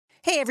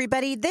Hey,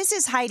 everybody, this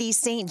is Heidi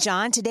St.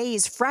 John. Today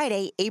is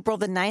Friday, April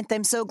the 9th.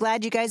 I'm so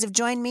glad you guys have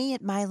joined me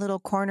at my little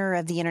corner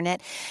of the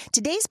internet.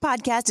 Today's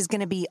podcast is going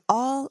to be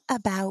all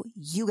about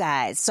you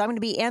guys. So I'm going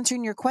to be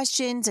answering your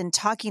questions and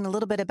talking a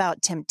little bit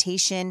about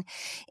temptation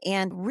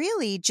and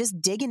really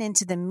just digging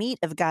into the meat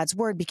of God's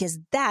word because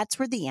that's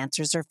where the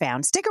answers are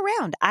found. Stick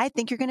around. I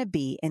think you're going to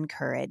be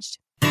encouraged.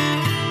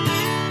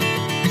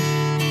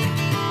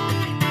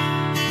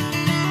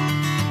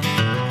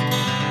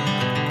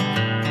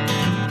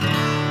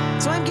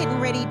 So I'm getting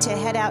ready to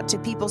head out to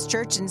People's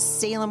Church in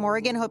Salem,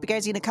 Oregon. Hope you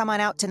guys are going to come on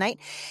out tonight.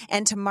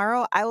 And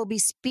tomorrow I will be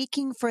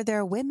speaking for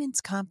their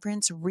women's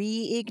conference,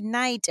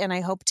 Reignite, and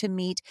I hope to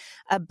meet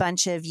a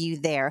bunch of you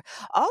there.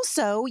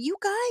 Also, you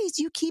guys,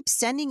 you keep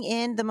sending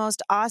in the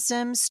most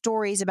awesome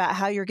stories about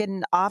how you're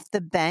getting off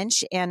the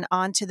bench and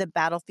onto the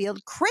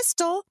battlefield.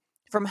 Crystal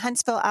from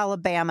Huntsville,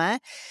 Alabama,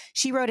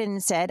 she wrote in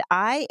and said,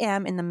 I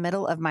am in the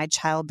middle of my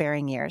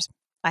childbearing years.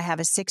 I have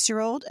a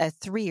 6-year-old, a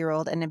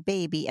 3-year-old, and a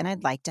baby, and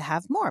I'd like to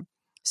have more.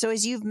 So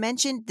as you've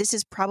mentioned, this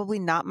is probably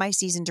not my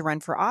season to run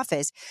for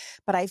office,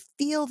 but I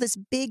feel this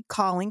big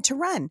calling to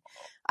run.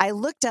 I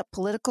looked up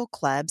political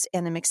clubs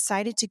and I'm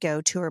excited to go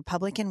to a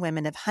Republican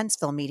Women of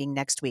Huntsville meeting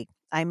next week.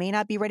 I may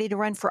not be ready to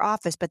run for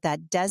office, but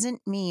that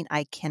doesn't mean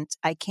I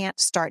can't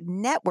start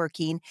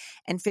networking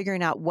and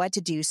figuring out what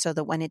to do so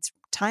that when it's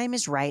time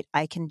is right,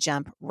 I can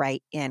jump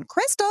right in.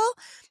 Crystal,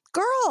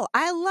 girl,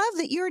 I love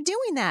that you're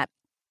doing that.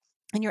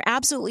 And you're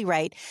absolutely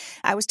right.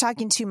 I was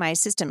talking to my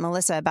assistant,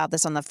 Melissa, about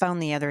this on the phone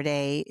the other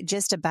day,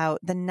 just about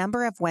the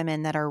number of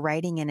women that are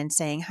writing in and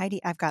saying,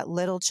 Heidi, I've got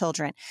little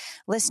children.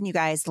 Listen, you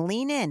guys,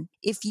 lean in.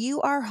 If you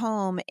are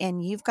home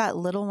and you've got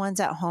little ones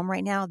at home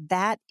right now,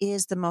 that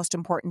is the most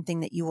important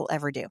thing that you will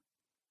ever do.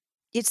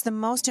 It's the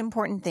most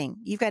important thing.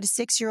 You've got a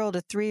 6-year-old,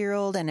 a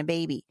 3-year-old, and a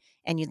baby,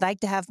 and you'd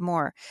like to have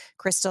more,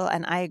 Crystal,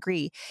 and I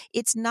agree.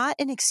 It's not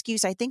an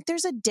excuse. I think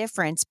there's a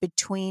difference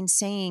between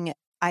saying,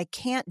 I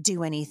can't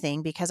do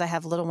anything because I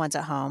have little ones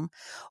at home,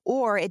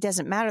 or it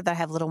doesn't matter that I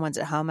have little ones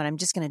at home and I'm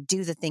just going to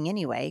do the thing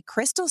anyway.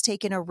 Crystal's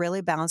taken a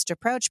really balanced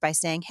approach by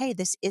saying, hey,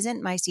 this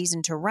isn't my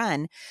season to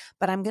run,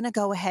 but I'm going to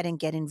go ahead and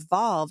get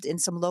involved in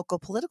some local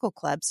political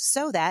clubs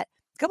so that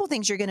a couple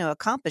things you're going to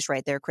accomplish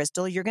right there,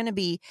 Crystal. You're going to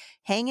be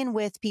hanging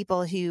with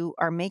people who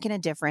are making a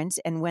difference.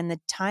 And when the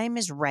time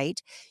is right,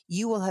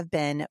 you will have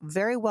been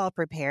very well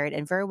prepared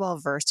and very well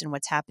versed in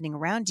what's happening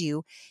around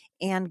you,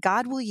 and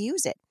God will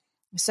use it.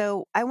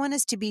 So I want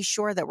us to be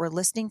sure that we're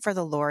listening for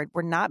the Lord.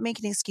 We're not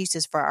making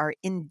excuses for our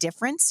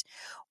indifference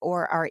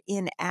or our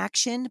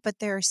inaction, but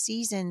there are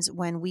seasons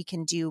when we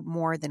can do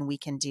more than we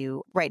can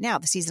do right now,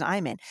 the season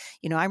I'm in.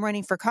 You know, I'm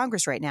running for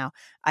Congress right now.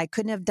 I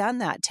couldn't have done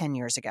that 10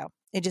 years ago.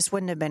 It just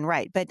wouldn't have been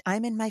right. But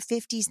I'm in my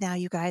 50s now,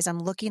 you guys. I'm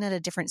looking at a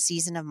different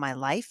season of my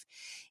life,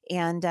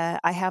 and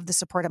I have the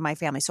support of my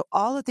family. So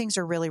all the things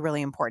are really,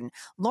 really important.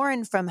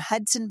 Lauren from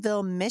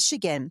Hudsonville,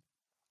 Michigan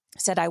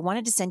said, I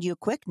wanted to send you a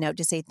quick note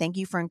to say thank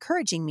you for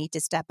encouraging me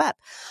to step up.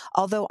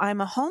 Although I'm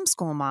a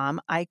homeschool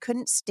mom, I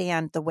couldn't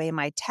stand the way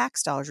my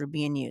tax dollars were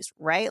being used.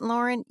 Right,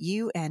 Lauren?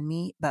 You and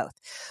me both.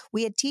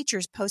 We had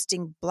teachers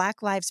posting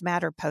Black Lives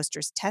Matter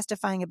posters,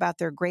 testifying about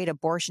their great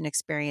abortion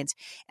experience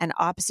and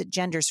opposite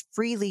genders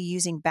freely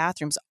using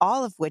bathrooms,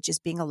 all of which is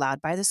being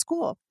allowed by the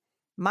school.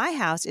 My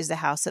house is the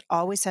house that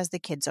always has the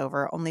kids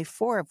over, only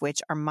 4 of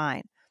which are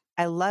mine.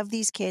 I love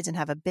these kids and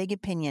have a big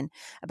opinion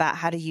about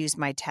how to use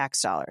my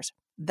tax dollars.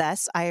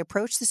 Thus, I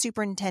approached the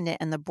superintendent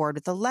and the board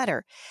with a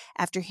letter.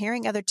 After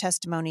hearing other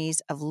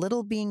testimonies of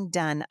little being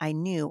done, I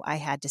knew I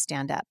had to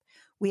stand up.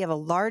 We have a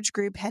large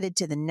group headed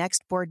to the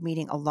next board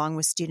meeting along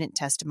with student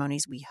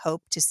testimonies. We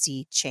hope to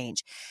see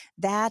change.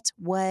 That's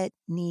what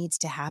needs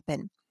to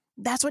happen.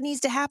 That's what needs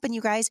to happen,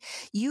 you guys.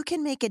 You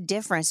can make a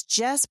difference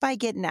just by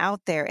getting out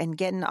there and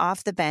getting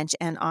off the bench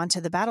and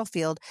onto the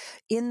battlefield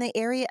in the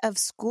area of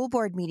school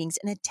board meetings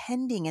and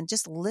attending and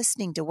just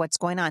listening to what's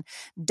going on.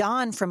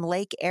 Dawn from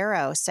Lake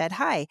Arrow said,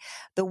 hi,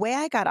 the way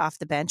I got off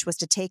the bench was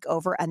to take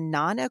over a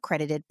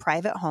non-accredited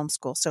private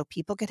homeschool so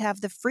people could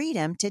have the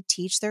freedom to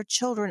teach their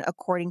children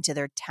according to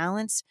their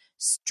talents,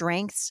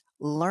 strengths,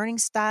 learning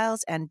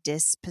styles, and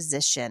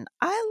disposition.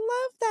 I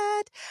love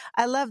that.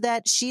 I love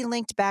that. She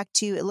linked back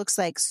to, it looks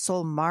like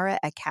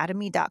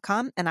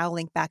solmaraacademy.com, and I'll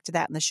link back to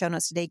that in the show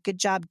notes today. Good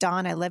job,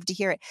 Dawn. I love to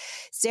hear it.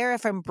 Sarah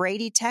from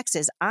Brady,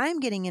 Texas. I'm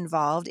getting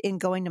involved in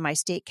going to my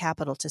state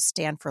capitol to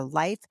stand for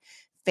life,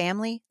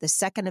 family, the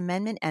Second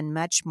Amendment, and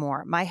much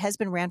more. My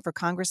husband ran for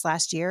Congress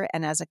last year,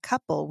 and as a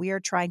couple, we are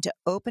trying to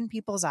open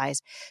people's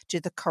eyes to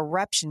the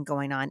corruption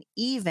going on,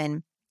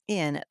 even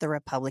in the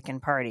Republican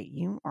Party.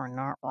 You are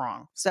not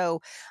wrong.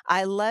 So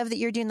I love that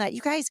you're doing that.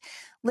 You guys,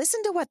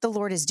 listen to what the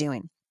Lord is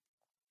doing.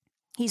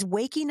 He's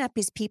waking up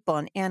his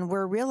people, and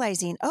we're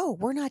realizing, oh,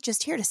 we're not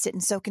just here to sit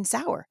and soak and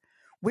sour.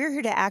 We're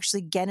here to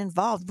actually get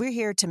involved. We're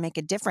here to make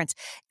a difference.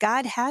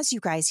 God has you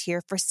guys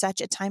here for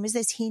such a time as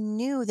this. He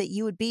knew that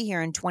you would be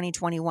here in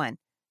 2021,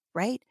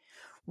 right?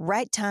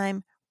 Right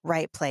time,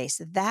 right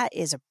place. That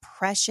is a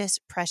precious,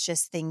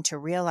 precious thing to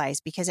realize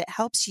because it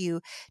helps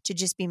you to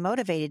just be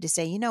motivated to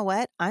say, you know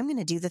what, I'm going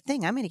to do the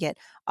thing. I'm going to get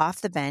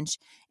off the bench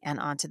and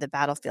onto the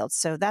battlefield.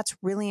 So that's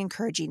really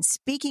encouraging.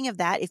 Speaking of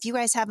that, if you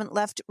guys haven't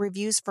left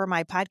reviews for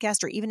my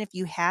podcast, or even if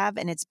you have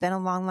and it's been a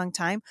long, long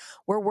time,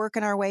 we're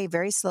working our way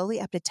very slowly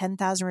up to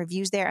 10,000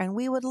 reviews there. And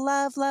we would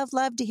love, love,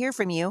 love to hear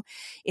from you.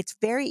 It's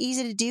very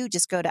easy to do.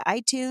 Just go to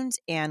iTunes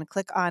and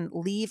click on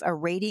leave a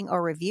rating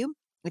or review.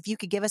 If you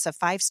could give us a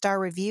 5-star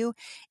review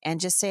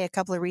and just say a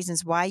couple of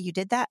reasons why you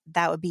did that,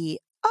 that would be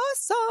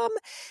awesome.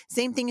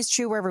 Same thing is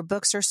true wherever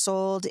books are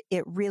sold.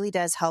 It really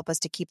does help us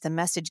to keep the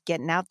message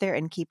getting out there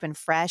and keeping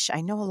fresh.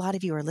 I know a lot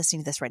of you are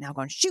listening to this right now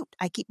going, shoot,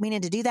 I keep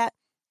meaning to do that,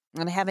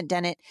 and I haven't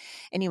done it.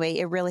 Anyway,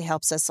 it really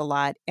helps us a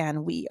lot.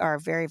 And we are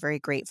very, very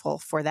grateful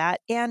for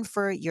that and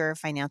for your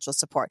financial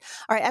support.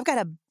 All right, I've got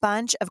a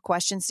bunch of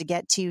questions to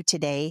get to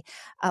today.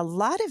 A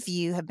lot of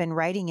you have been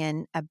writing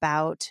in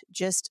about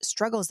just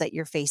struggles that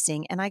you're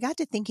facing. And I got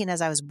to thinking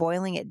as I was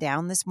boiling it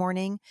down this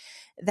morning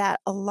that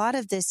a lot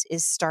of this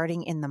is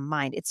starting in the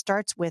mind. It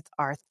starts with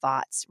our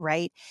thoughts,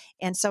 right?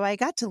 And so I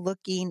got to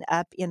looking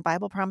up in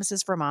Bible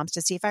Promises for Moms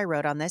to see if I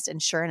wrote on this. And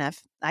sure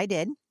enough, I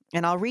did.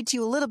 And I'll read to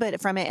you a little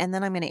bit from it, and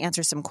then I'm going to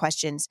answer some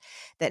questions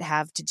that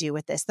have to do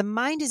with this. The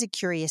mind is a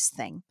curious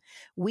thing.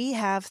 We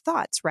have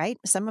thoughts, right?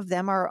 Some of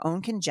them are our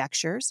own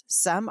conjectures.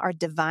 Some are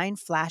divine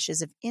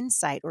flashes of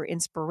insight or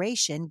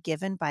inspiration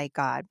given by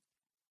God.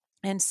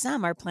 And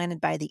some are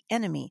planted by the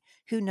enemy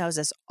who knows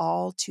us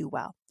all too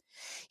well.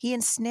 He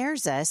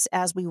ensnares us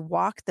as we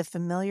walk the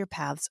familiar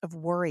paths of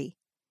worry.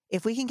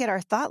 If we can get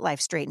our thought life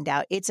straightened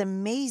out, it's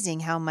amazing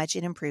how much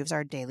it improves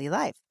our daily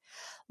life.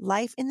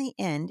 Life in the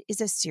end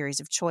is a series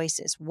of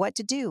choices, what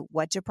to do,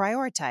 what to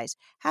prioritize,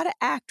 how to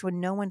act when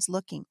no one's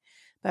looking.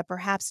 But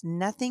perhaps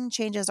nothing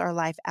changes our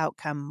life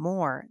outcome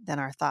more than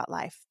our thought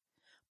life.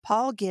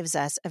 Paul gives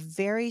us a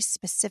very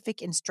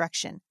specific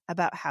instruction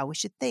about how we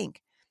should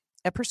think,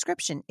 a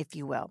prescription, if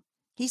you will.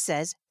 He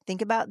says,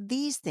 think about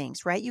these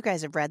things, right? You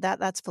guys have read that.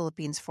 That's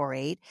Philippians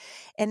 4:8.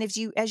 And as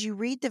you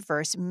read the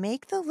verse,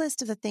 make the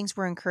list of the things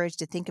we're encouraged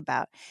to think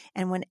about.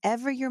 And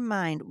whenever your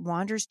mind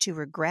wanders to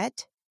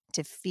regret,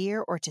 to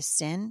fear, or to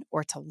sin,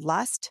 or to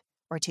lust,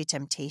 or to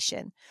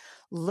temptation,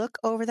 look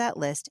over that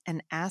list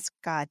and ask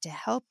God to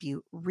help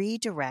you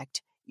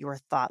redirect your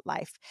thought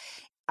life.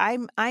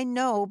 I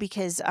know,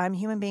 because I'm a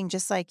human being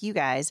just like you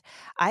guys,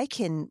 I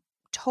can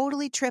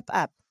totally trip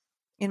up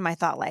in my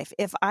thought life.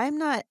 If I'm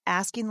not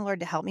asking the Lord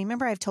to help me,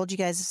 remember I've told you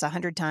guys this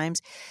 100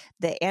 times,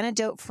 the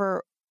antidote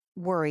for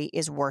worry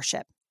is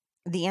worship.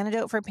 The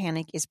antidote for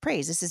panic is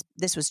praise.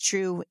 This was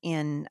true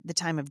in the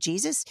time of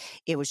Jesus.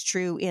 It was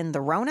true in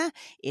the Rona.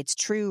 It's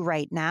true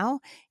right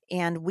now.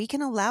 And we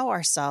can allow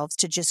ourselves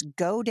to just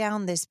go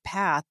down this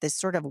path, this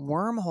sort of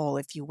wormhole,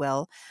 if you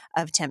will,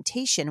 of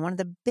temptation. One of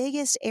the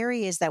biggest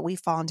areas that we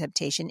fall in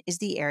temptation is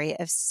the area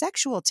of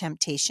sexual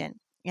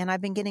temptation. And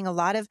I've been getting a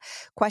lot of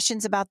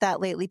questions about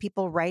that lately,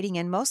 people writing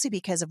in, mostly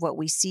because of what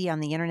we see on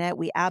the internet.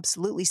 We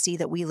absolutely see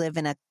that we live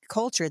in a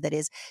culture that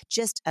is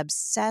just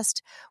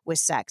obsessed with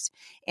sex.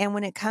 And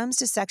when it comes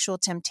to sexual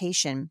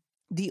temptation,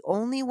 the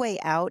only way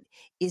out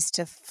is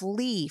to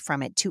flee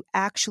from it, to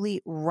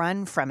actually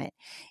run from it.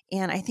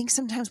 And I think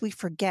sometimes we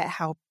forget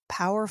how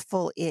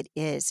powerful it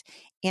is.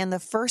 And the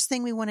first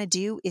thing we want to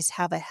do is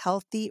have a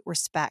healthy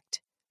respect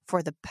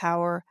for the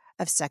power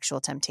of sexual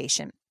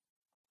temptation.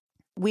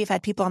 We've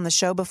had people on the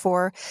show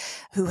before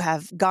who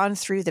have gone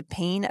through the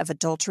pain of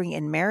adultery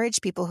in marriage,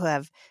 people who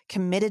have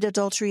committed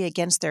adultery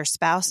against their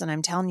spouse. And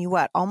I'm telling you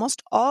what,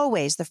 almost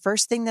always the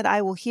first thing that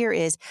I will hear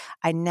is,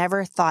 I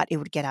never thought it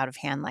would get out of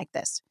hand like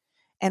this.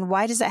 And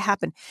why does that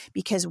happen?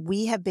 Because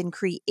we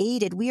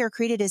are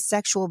created as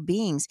sexual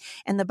beings.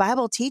 And the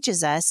Bible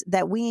teaches us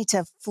that we need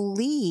to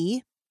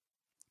flee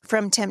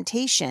from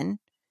temptation.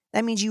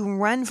 That means you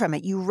run from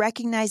it. You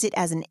recognize it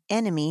as an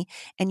enemy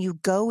and you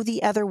go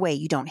the other way.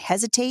 You don't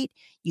hesitate.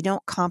 You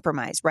don't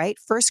compromise, right?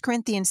 1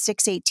 Corinthians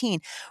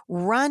 6:18,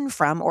 run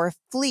from or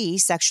flee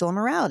sexual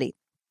immorality.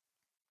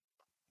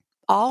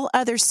 All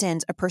other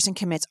sins a person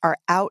commits are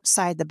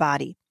outside the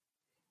body,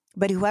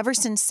 but whoever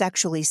sins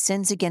sexually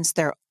sins against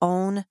their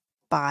own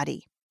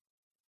body.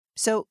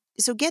 So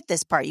get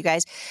this part, you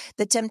guys.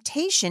 The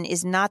temptation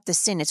is not the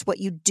sin. It's what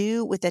you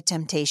do with the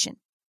temptation.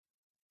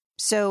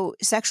 So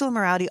sexual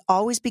immorality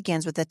always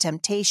begins with a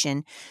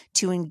temptation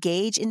to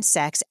engage in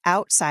sex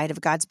outside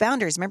of God's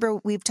boundaries. Remember,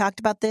 we've talked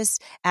about this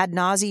ad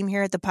nauseum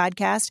here at the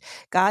podcast.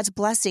 God's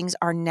blessings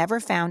are never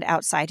found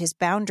outside his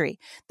boundary.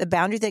 The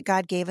boundary that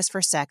God gave us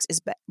for sex is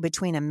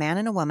between a man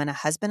and a woman, a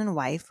husband and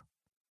wife,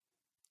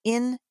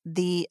 in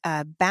the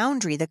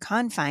boundary, the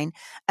confine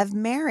of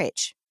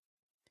marriage.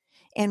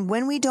 And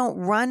when we don't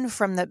run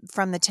from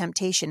the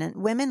temptation, and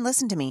women,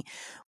 listen to me,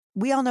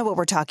 we all know what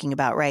we're talking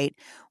about, right?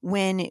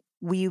 When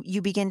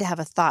you begin to have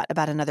a thought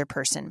about another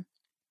person,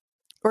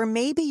 or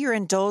maybe you're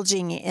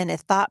indulging in a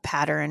thought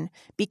pattern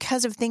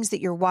because of things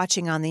that you're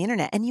watching on the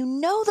internet, and you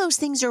know those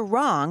things are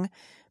wrong,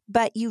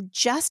 but you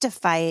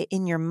justify it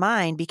in your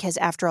mind because,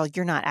 after all,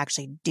 you're not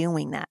actually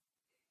doing that.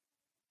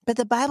 But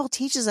the Bible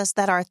teaches us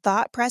that our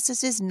thought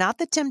processes, not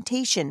the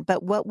temptation,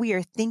 but what we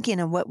are thinking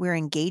and what we're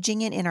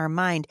engaging in our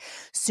mind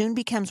soon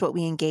becomes what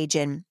we engage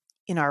in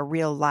our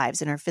real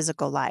lives, in our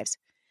physical lives.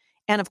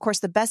 And of course,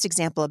 the best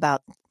example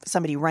about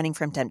somebody running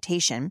from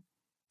temptation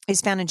is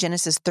found in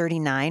Genesis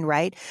 39,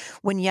 right?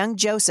 When young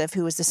Joseph,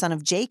 who was the son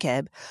of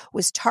Jacob,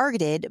 was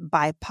targeted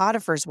by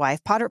Potiphar's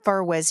wife.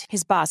 Potiphar was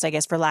his boss, I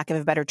guess, for lack of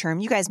a better term.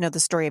 You guys know the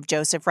story of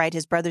Joseph, right?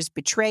 His brothers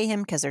betray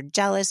him because they're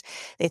jealous.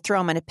 They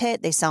throw him in a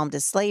pit. They sell him to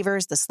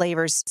slavers. The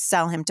slavers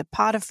sell him to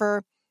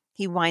Potiphar.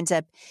 He winds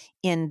up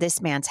in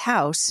this man's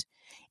house.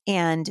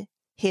 And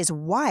his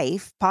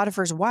wife,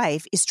 Potiphar's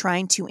wife, is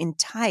trying to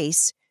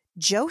entice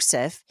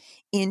Joseph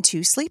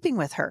into sleeping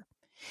with her.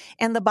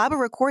 And the Bible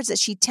records that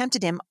she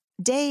tempted him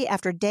day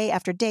after day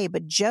after day,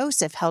 but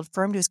Joseph held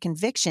firm to his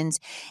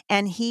convictions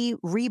and he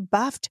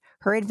rebuffed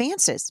her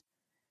advances.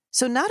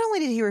 So not only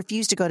did he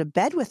refuse to go to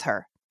bed with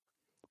her,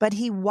 but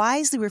he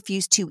wisely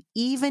refused to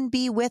even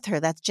be with her.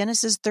 That's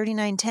Genesis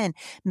 39:10.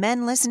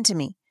 Men, listen to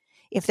me.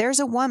 If there's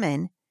a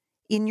woman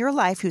in your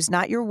life who's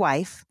not your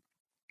wife,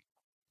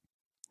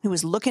 who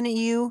is looking at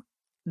you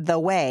the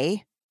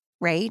way,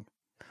 right?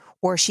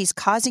 Or she's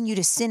causing you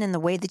to sin in the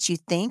way that you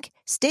think,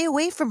 stay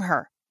away from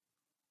her.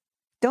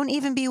 Don't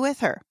even be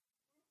with her.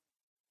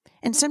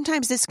 And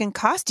sometimes this can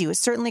cost you. It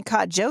certainly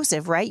caught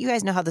Joseph, right? You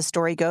guys know how the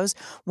story goes.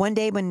 One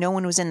day when no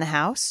one was in the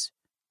house,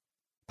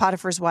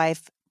 Potiphar's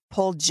wife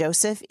pulled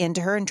Joseph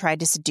into her and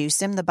tried to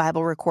seduce him. The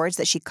Bible records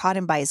that she caught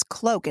him by his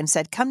cloak and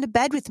said, "Come to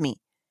bed with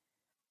me."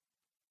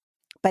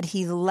 But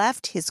he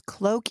left his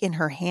cloak in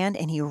her hand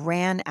and he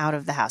ran out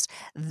of the house.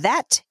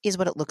 That is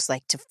what it looks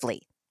like to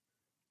flee.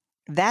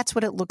 That's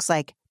what it looks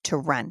like to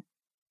run.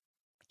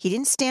 He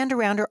didn't stand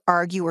around or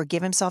argue or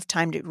give himself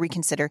time to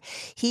reconsider.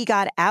 He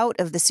got out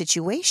of the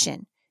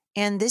situation.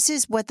 And this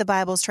is what the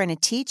Bible is trying to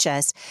teach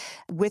us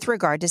with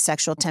regard to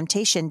sexual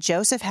temptation.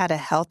 Joseph had a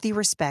healthy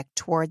respect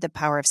toward the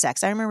power of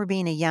sex. I remember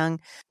being a young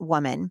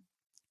woman,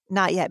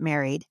 not yet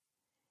married,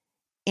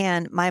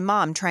 and my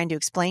mom trying to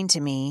explain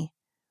to me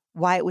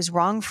why it was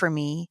wrong for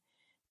me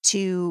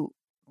to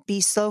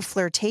be so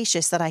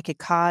flirtatious that I could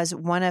cause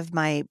one of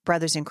my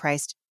brothers in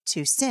Christ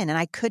to sin. And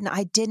I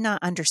did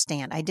not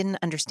understand. I didn't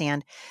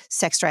understand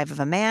sex drive of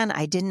a man.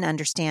 I didn't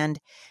understand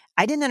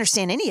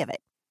any of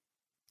it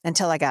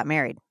until I got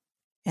married.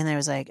 And I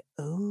was like,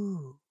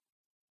 ooh,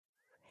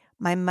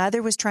 my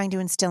mother was trying to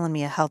instill in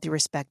me a healthy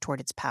respect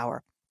toward its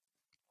power.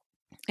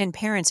 And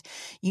parents,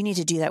 you need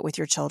to do that with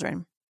your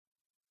children.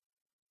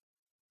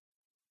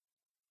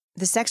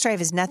 The sex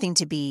drive is nothing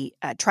to be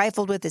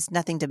trifled with. It's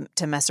nothing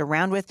to mess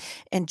around with.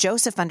 And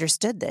Joseph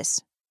understood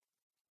this.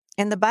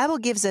 And the Bible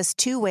gives us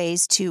two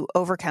ways to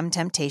overcome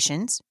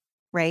temptations,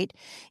 right,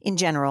 in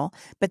general,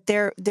 but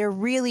they're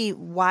really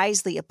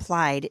wisely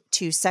applied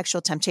to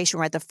sexual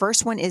temptation, right? The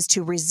first one is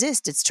to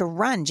resist. It's to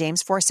run.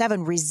 James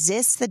 4:7,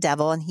 resist the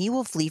devil and he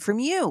will flee from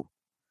you.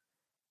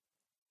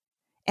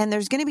 And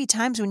there's going to be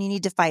times when you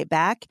need to fight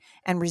back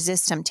and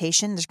resist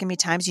temptation. There's going to be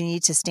times you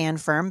need to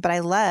stand firm. But I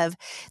love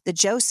that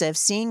Joseph,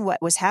 seeing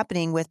what was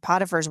happening with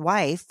Potiphar's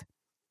wife,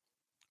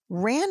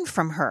 ran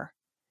from her.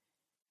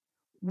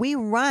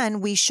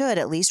 We should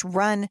at least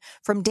run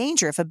from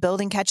danger. If a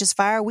building catches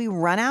fire, we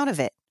run out of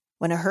it.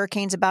 When a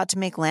hurricane's about to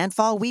make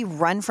landfall, we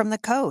run from the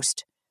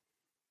coast.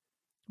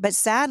 But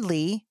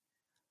sadly,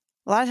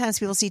 a lot of times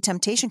people see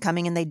temptation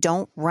coming and they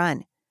don't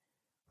run.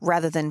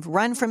 Rather than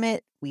run from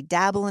it, we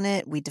dabble in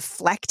it, we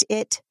deflect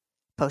it,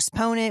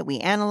 postpone it, we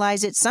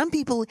analyze it. Some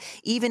people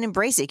even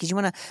embrace it because you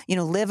want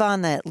to, live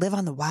on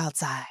the wild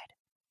side.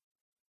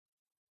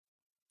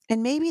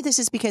 And maybe this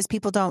is because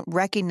people don't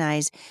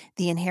recognize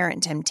the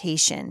inherent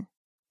temptation.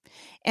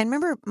 And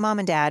remember, Mom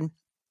and Dad,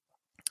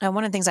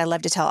 one of the things I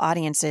love to tell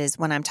audiences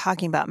when I'm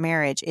talking about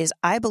marriage is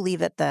I believe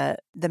that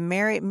the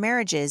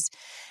marriages,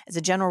 as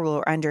a general rule,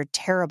 are under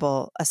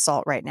terrible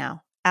assault right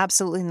now.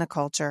 Absolutely in the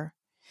culture.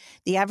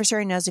 The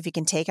adversary knows if he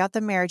can take out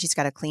the marriage, he's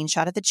got a clean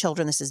shot at the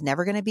children. This is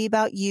never going to be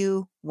about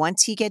you.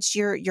 Once he gets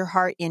your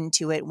heart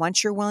into it,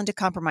 once you're willing to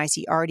compromise,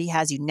 he already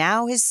has you.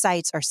 Now his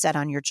sights are set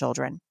on your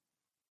children.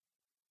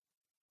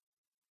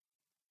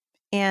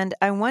 And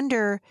I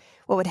wonder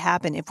what would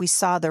happen if we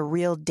saw the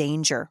real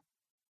danger.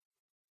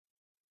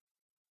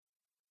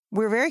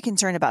 We're very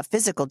concerned about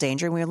physical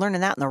danger, and we're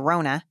learning that in the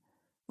Rona,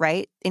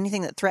 right?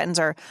 Anything that threatens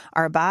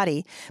our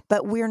body.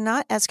 But we're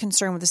not as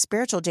concerned with the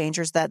spiritual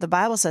dangers that the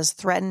Bible says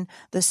threaten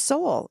the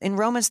soul. In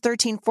Romans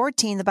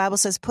 13:14, the Bible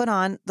says, put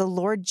on the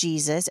Lord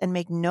Jesus and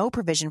make no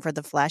provision for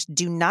the flesh.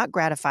 Do not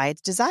gratify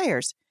its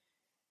desires.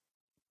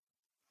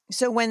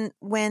 So when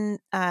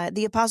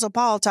the Apostle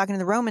Paul, talking to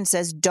the Romans,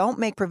 says, don't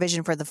make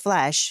provision for the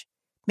flesh,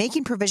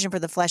 making provision for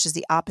the flesh is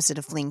the opposite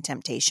of fleeing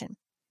temptation.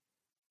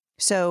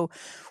 So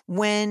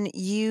when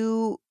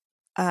you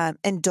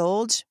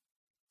indulge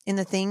in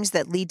the things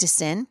that lead to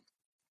sin,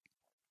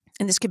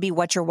 and this could be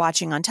what you're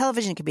watching on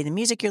television, it could be the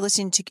music you're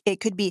listening to,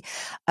 it could be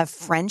a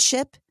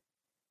friendship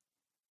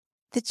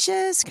that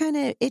just kind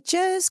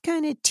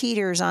of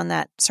teeters on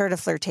that sort of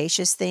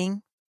flirtatious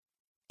thing.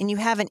 And you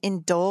haven't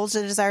indulged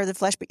the desire of the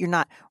flesh, but you're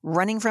not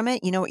running from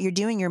it. You know what you're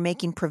doing? You're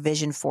making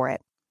provision for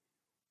it.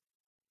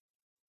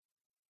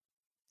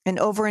 An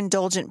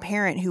overindulgent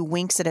parent who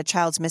winks at a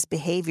child's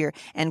misbehavior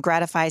and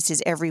gratifies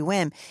his every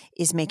whim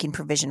is making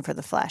provision for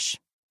the flesh.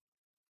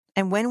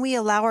 And when we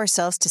allow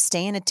ourselves to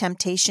stay in a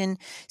temptation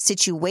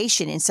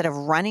situation instead of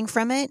running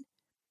from it,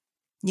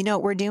 you know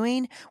what we're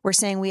doing? We're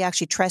saying we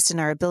actually trust in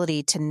our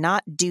ability to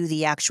not do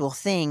the actual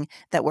thing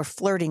that we're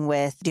flirting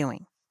with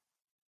doing.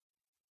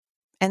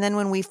 And then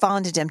when we fall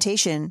into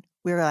temptation,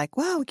 we were like,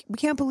 wow, we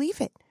can't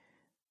believe it.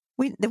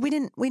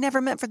 We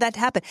never meant for that to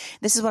happen.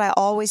 This is what I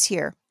always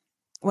hear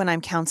when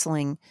I'm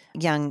counseling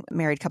young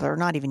married couples, or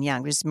not even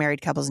young, just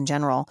married couples in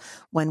general,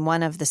 when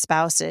one of the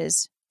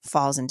spouses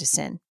falls into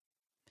sin.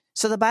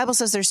 So the Bible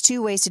says there's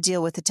two ways to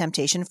deal with the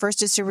temptation.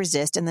 First is to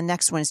resist, and the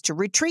next one is to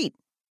retreat.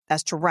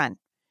 That's to run.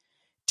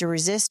 To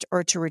resist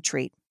or to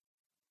retreat.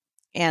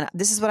 And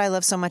this is what I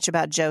love so much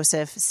about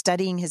Joseph,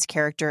 studying his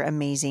character,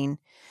 amazing.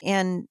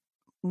 And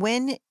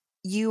when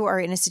you are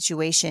in a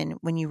situation,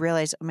 when you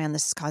realize, oh man,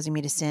 this is causing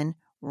me to sin,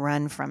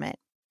 run from it.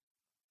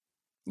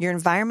 Your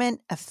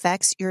environment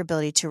affects your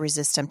ability to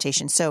resist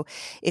temptation. So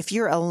if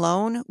you're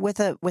alone with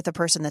a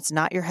person that's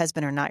not your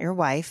husband or not your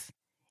wife,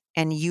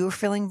 and you're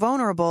feeling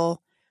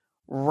vulnerable,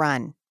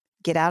 run.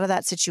 Get out of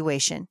that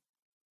situation.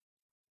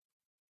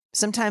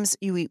 Sometimes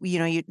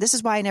this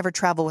is why I never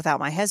travel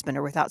without my husband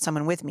or without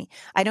someone with me.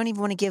 I don't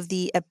even want to give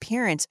the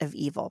appearance of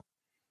evil.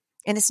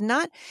 And it's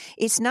not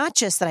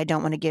just that I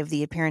don't want to give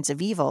the appearance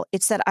of evil.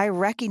 It's that I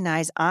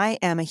recognize I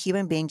am a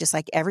human being just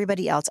like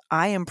everybody else.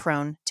 I am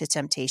prone to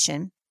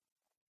temptation.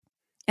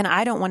 And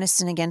I don't want to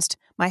sin against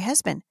my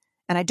husband,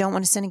 and I don't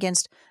want to sin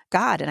against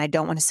God, and I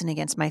don't want to sin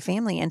against my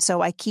family. And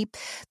so I keep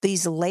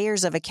these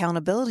layers of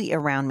accountability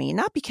around me,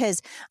 not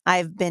because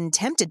I've been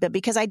tempted, but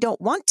because I don't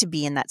want to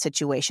be in that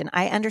situation.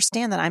 I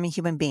understand that I'm a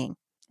human being,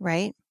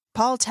 right?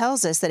 Paul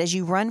tells us that as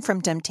you run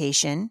from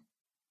temptation,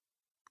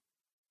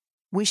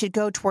 we should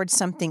go towards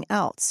something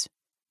else.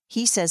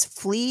 He says,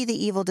 flee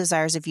the evil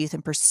desires of youth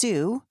and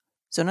pursue.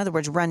 So in other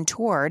words, run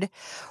toward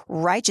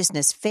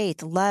righteousness,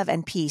 faith, love,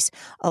 and peace,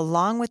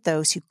 along with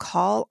those who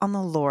call on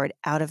the Lord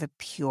out of a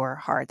pure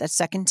heart. That's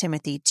 2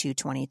 Timothy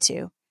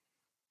 2:22.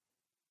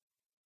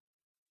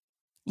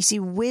 You see,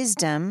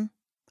 wisdom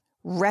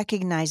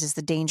recognizes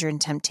the danger and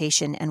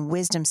temptation, and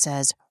wisdom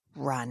says,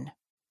 run.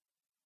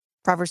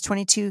 Proverbs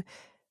 22,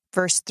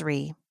 verse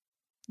 3.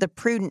 The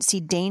prudent see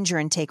danger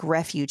and take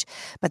refuge,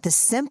 but the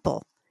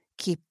simple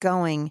keep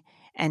going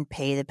and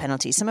pay the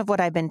penalty. Some of what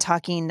I've been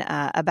talking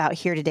about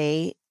here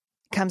today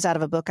comes out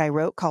of a book I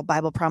wrote called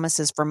Bible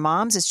Promises for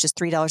Moms. It's just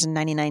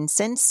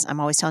 $3.99. I'm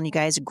always telling you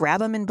guys,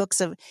 grab them in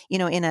books of,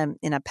 in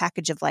a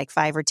package of like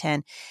 5 or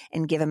 10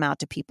 and give them out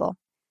to people.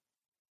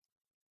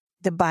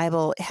 The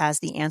Bible has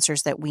the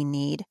answers that we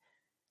need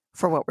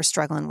for what we're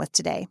struggling with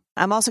today.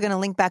 I'm also going to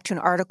link back to an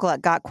article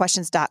at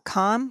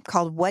gotquestions.com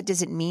called What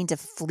Does It Mean to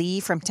Flee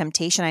from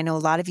Temptation? I know a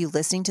lot of you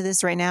listening to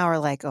this right now are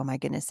like, oh my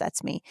goodness,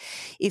 that's me.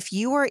 If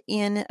you are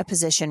in a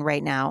position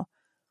right now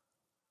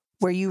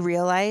where you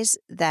realize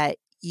that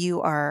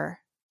you are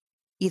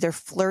either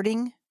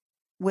flirting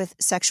with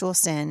sexual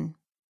sin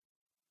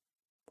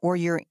or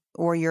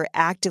you're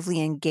actively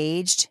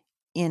engaged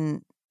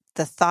in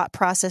the thought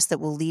process that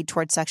will lead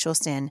towards sexual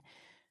sin,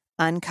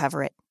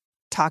 uncover it.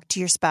 Talk to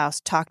your spouse,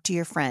 talk to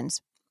your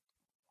friends.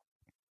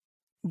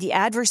 The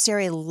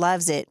adversary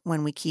loves it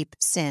when we keep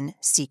sin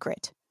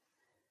secret,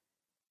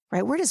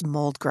 right? Where does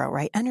mold grow,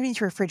 right?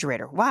 Underneath your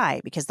refrigerator. Why?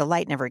 Because the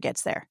light never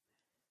gets there.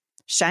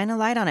 Shine a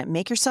light on it.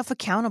 Make yourself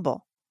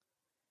accountable.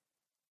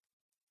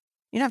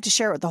 You don't have to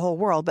share it with the whole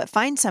world, but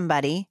find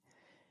somebody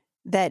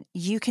that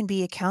you can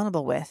be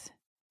accountable with.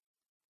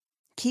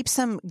 Keep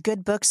some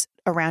good books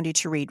around you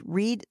to read.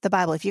 Read the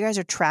Bible. If you guys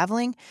are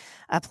traveling,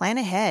 plan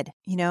ahead,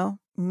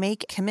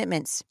 make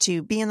commitments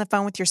to be on the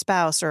phone with your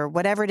spouse or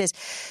whatever it is.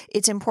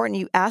 It's important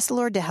you ask the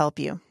Lord to help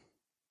you.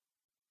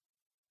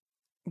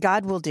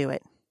 God will do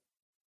it.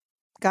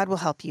 God will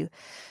help you.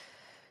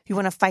 You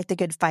want to fight the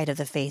good fight of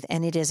the faith,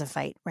 and it is a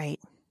fight, right?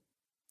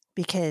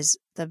 Because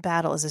the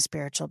battle is a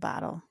spiritual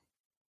battle,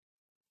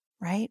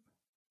 right?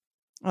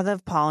 I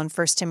love Paul in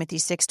 1 Timothy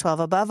 6:12.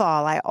 Above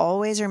all, I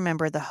always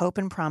remember the hope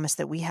and promise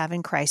that we have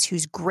in Christ,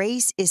 whose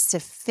grace is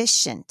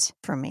sufficient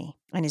for me,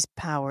 and his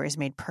power is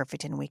made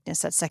perfect in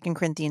weakness. That's 2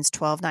 Corinthians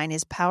 12:9.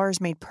 His power is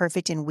made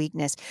perfect in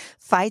weakness.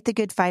 Fight the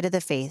good fight of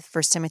the faith,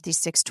 1 Timothy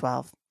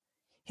 6:12.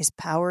 His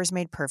power is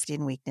made perfect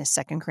in weakness,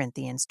 2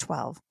 Corinthians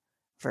 12,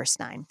 verse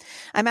 9.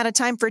 I'm out of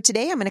time for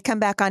today. I'm going to come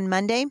back on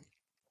Monday.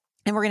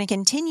 And we're going to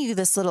continue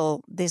this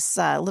little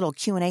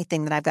Q&A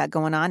thing that I've got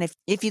going on.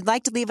 If you'd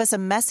like to leave us a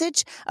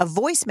message, a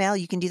voicemail,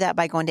 you can do that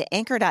by going to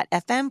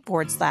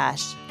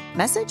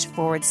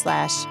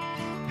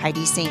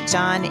anchor.fm/message/Heidi St.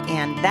 John.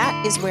 And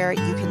that is where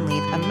you can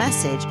leave a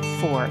message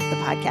for the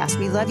podcast.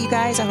 We love you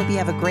guys. I hope you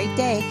have a great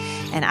day.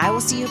 And I will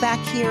see you back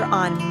here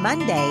on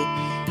Monday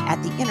at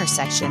the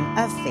intersection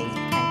of faith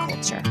and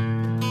culture.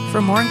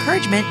 For more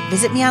encouragement,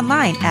 visit me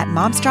online at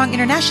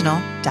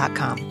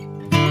momstronginternational.com.